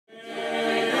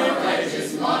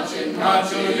God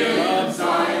shall build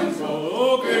Zion's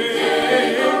wall. Great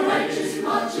day, the righteous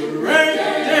marching. Great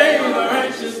day, the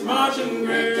righteous marching.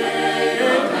 Great day,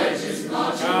 the righteous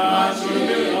marching. God shall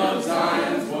build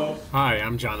Zion's wall. Hi,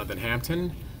 I'm Jonathon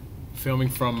Hampton, filming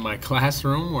from my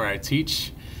classroom where I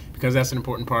teach, because that's an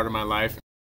important part of my life.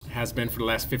 It has been for the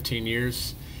last 15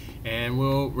 years and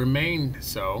will remain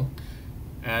so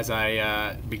as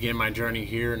I begin my journey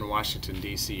here in the Washington,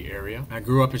 D.C. area. I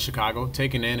grew up in Chicago,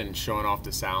 taking in and showing off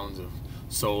the sounds of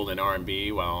soul and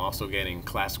R&B while also getting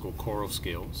classical choral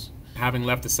skills. Having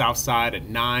left the South Side at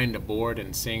 9 to board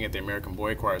and sing at the American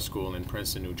Boychoir School in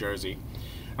Princeton, New Jersey,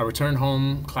 I returned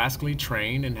home classically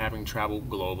trained and having traveled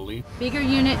globally. Bigger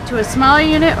unit to a smaller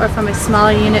unit, or from a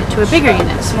smaller unit to a bigger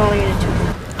unit? Smaller unit to a bigger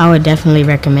unit. I would definitely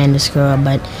recommend the school,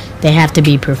 but they have to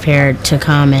be prepared to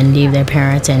come and leave their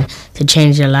parents and to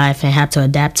change their life and have to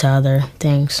adapt to other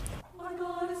things.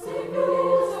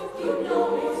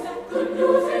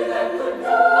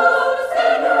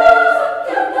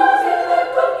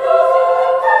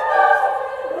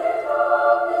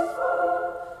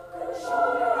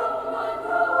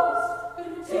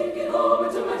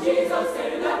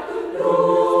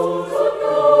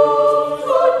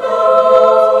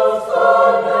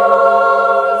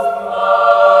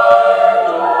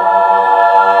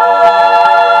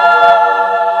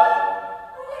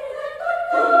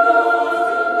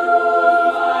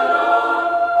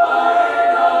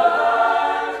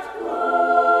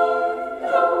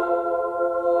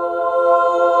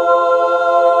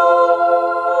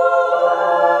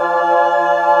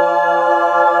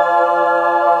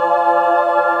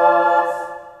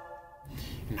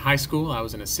 High school, I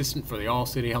was an assistant for the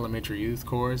All-City Elementary Youth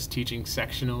Chorus, teaching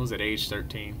sectionals at age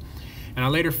 13. And I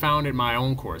later founded my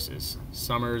own courses,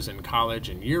 summers in college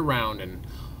and year-round, and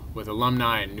with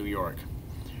alumni in New York.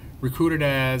 Recruited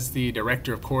as the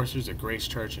director of courses at Grace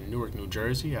Church in Newark, New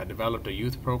Jersey, I developed a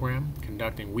youth program,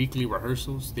 conducting weekly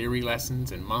rehearsals, theory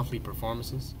lessons, and monthly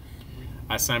performances.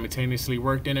 I simultaneously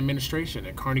worked in administration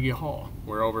at Carnegie Hall,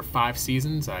 where over 5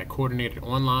 seasons I coordinated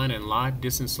online and live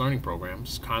distance learning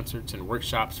programs, concerts, and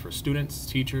workshops for students,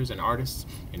 teachers, and artists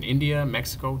in India,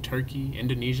 Mexico, Turkey,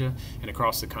 Indonesia, and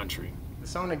across the country. The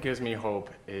song that gives me hope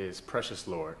is Precious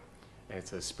Lord.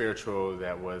 It's a spiritual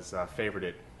that was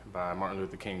favorited by Martin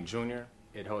Luther King Jr.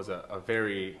 It holds a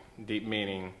very deep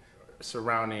meaning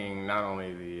surrounding not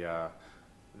only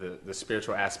the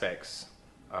spiritual aspects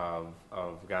of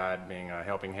God being a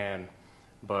helping hand,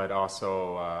 but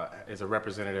also is a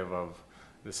representative of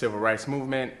the civil rights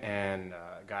movement and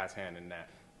God's hand in that.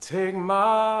 Take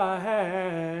my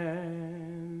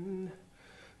hand,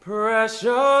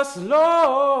 precious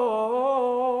Lord,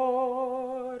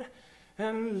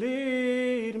 and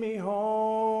lead me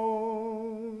home.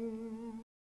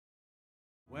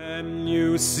 When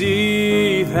you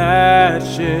see that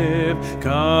ship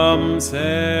come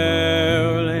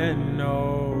sailing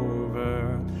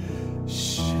over,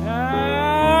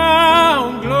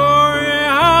 shout glory,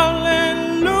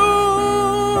 hallelujah.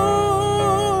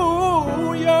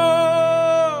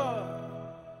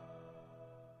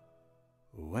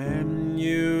 When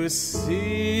you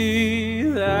see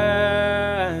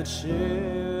that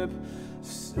ship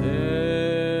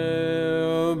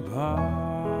sail by.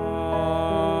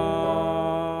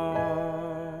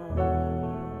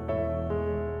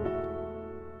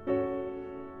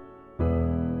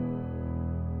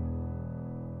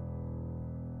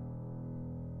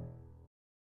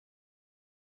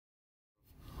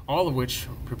 All of which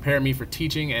prepare me for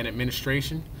teaching and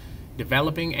administration,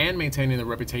 developing and maintaining the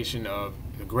reputation of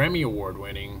the Grammy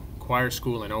Award-winning choir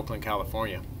school in Oakland,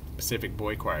 California, Pacific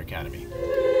Boychoir Academy.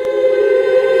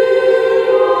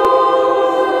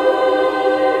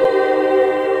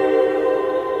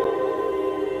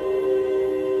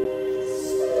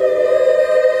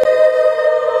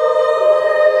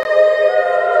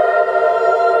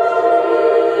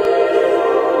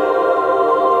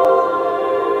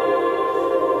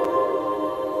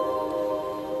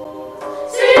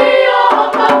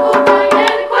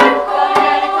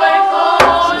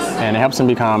 And it helps them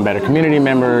become better community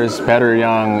members, better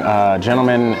young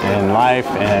gentlemen in life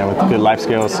and with good life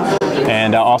skills.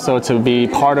 And also to be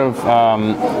part of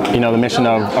the mission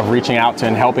of reaching out to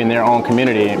and helping their own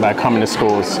community by coming to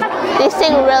schools. They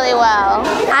sing really well.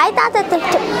 I thought that the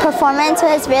performance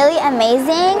was really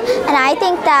amazing, and I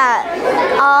think that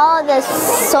all the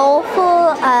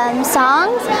soulful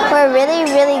songs were really,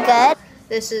 really good.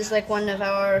 This is like one of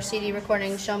our CD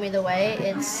recordings, Show Me the Way.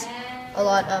 It's a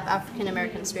lot of African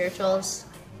American spirituals.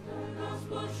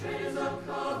 The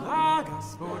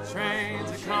gospel trains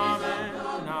are coming,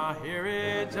 I hear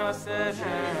it just at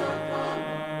hand.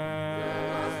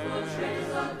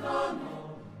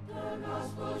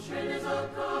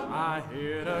 I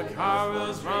hear the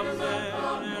carols rumbling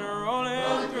and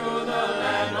rolling through the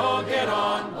land. Oh, get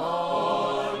on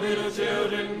board, little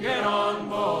children, get on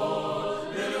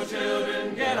board. Little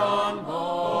children, get on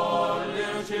board.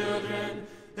 Little children,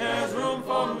 there's room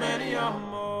for many a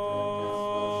more.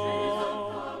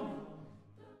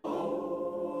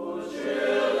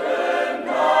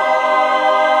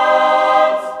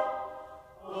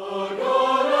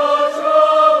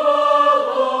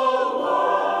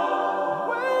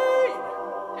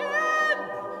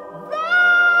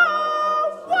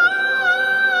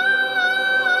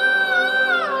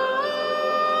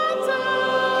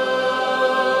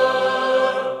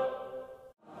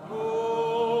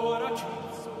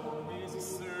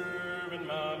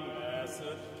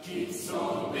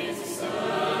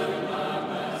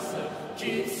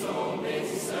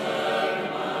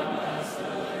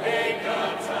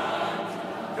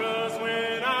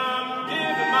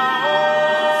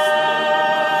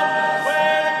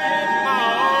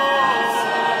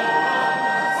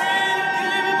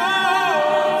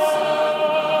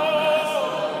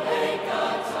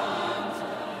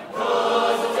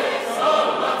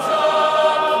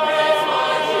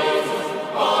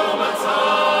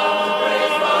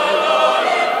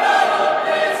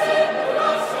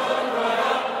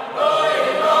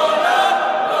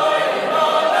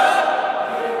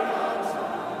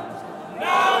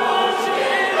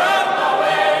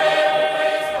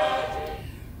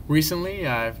 Recently,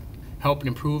 I've helped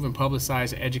improve and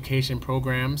publicize education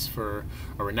programs for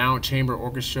a renowned chamber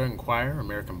orchestra and choir,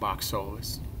 American Boychoir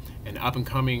soloist, an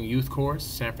up-and-coming youth chorus,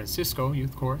 San Francisco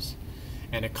Youth Chorus,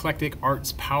 an eclectic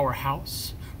arts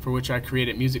powerhouse for which I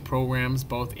created music programs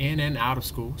both in and out of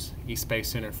schools, East Bay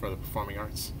Center for the Performing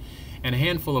Arts, and a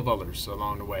handful of others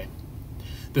along the way.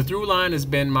 The through line has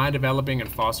been my developing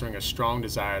and fostering a strong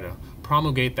desire to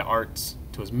promulgate the arts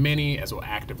to as many as will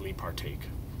actively partake.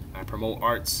 I promote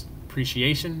arts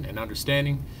appreciation and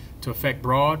understanding to affect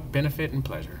broad benefit and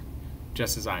pleasure,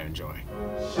 just as I enjoy.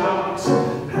 Shout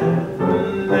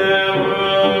and never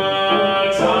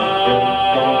tire.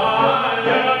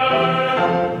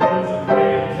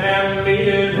 We can be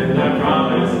in the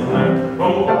promised land.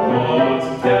 Oh,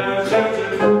 together,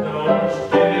 children, don't you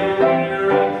get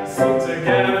weary. Sing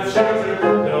together, children,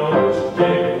 don't you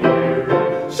get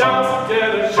weary. Shout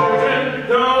together, children,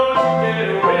 don't you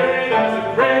get weary. There's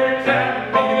a great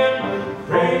campaign,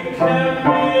 great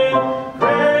campaign,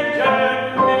 great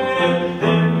campaign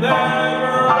in that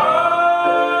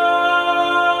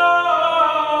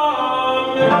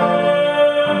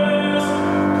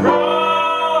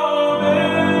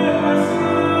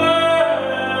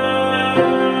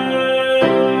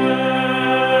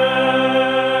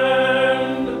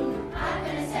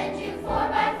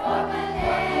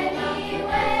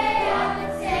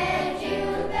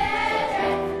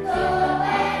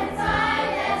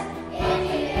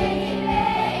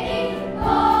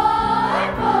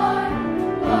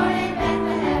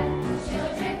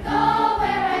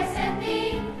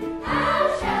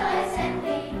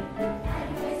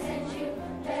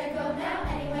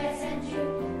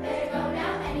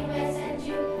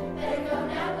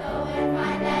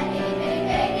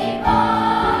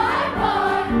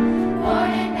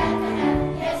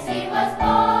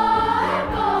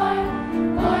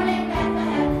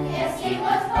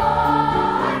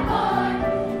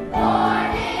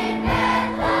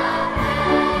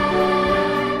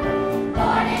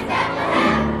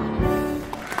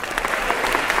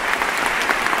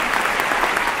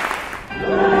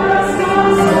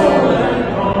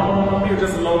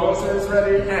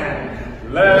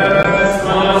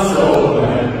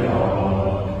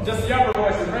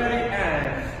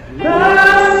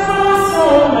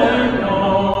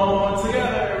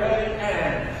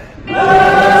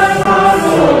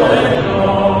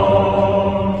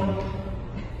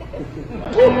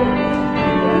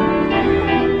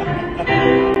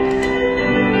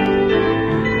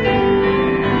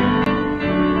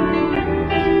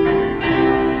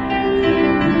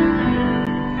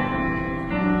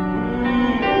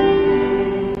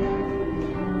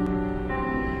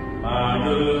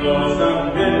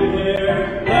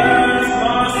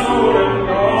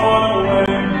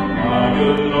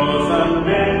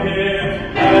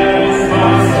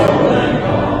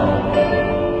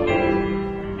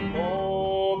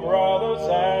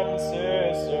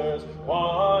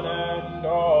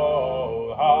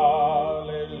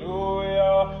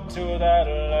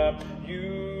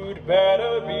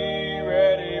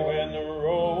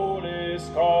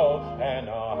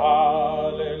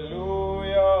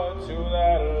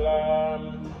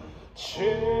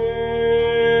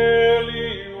Chilly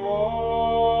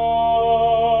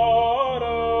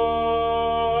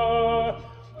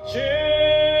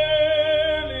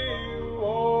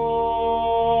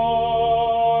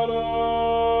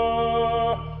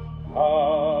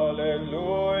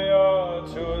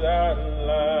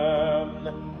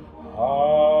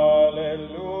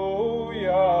Hallelujah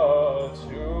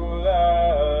to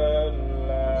that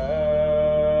Lamb.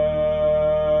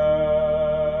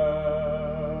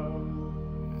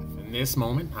 In this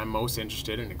moment, I'm most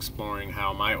interested in exploring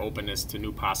how my openness to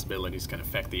new possibilities can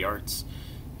affect the arts,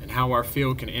 and how our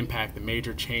field can impact the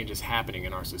major changes happening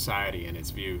in our society and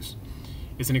its views.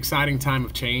 It's an exciting time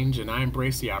of change, and I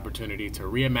embrace the opportunity to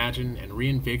reimagine and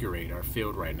reinvigorate our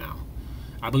field right now.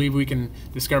 I believe we can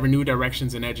discover new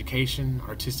directions in education,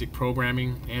 artistic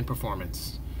programming, and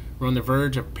performance. We're on the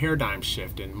verge of a paradigm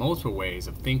shift in multiple ways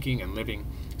of thinking and living,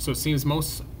 so it seems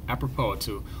most apropos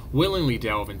to willingly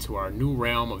delve into our new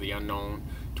realm of the unknown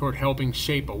toward helping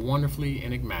shape a wonderfully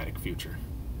enigmatic future.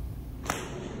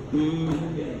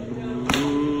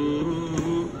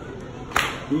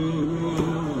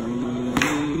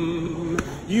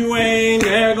 You ain't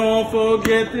never gonna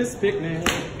forget this picnic,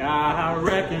 I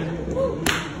reckon.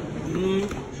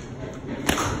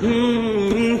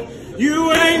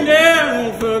 You ain't never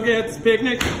gonna forget this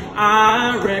picnic,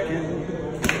 I reckon.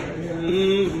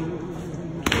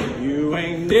 You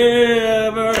ain't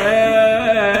never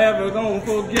ever gonna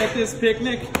forget this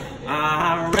picnic,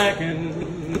 I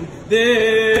reckon.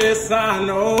 This I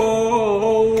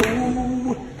know,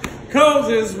 'cause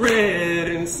it's red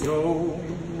and so.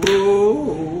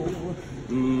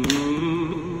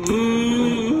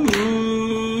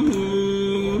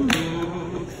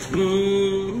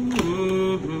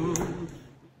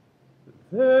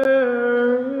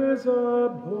 There is a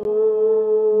bone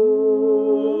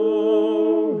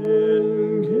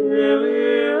in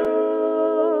Gilead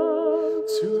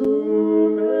to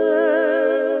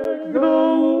make the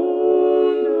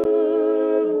wounded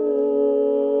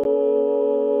whole.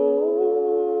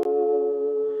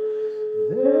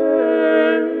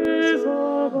 There is a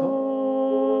bone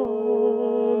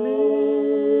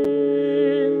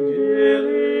in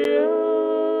Gilead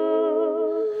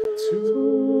to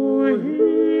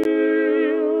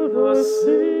heal the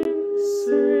sick.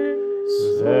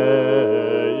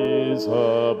 There is a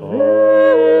bone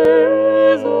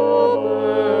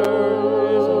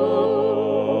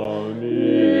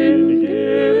in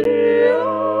Gilead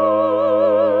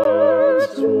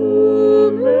to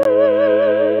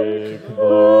make the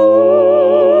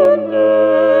wounded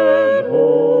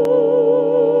whole.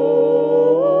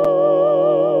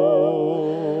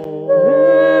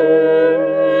 There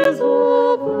is a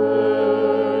bone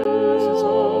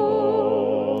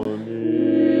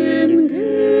in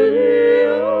Gilead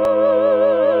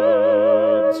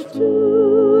to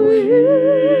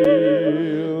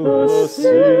heal the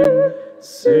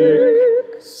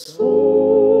sick soul.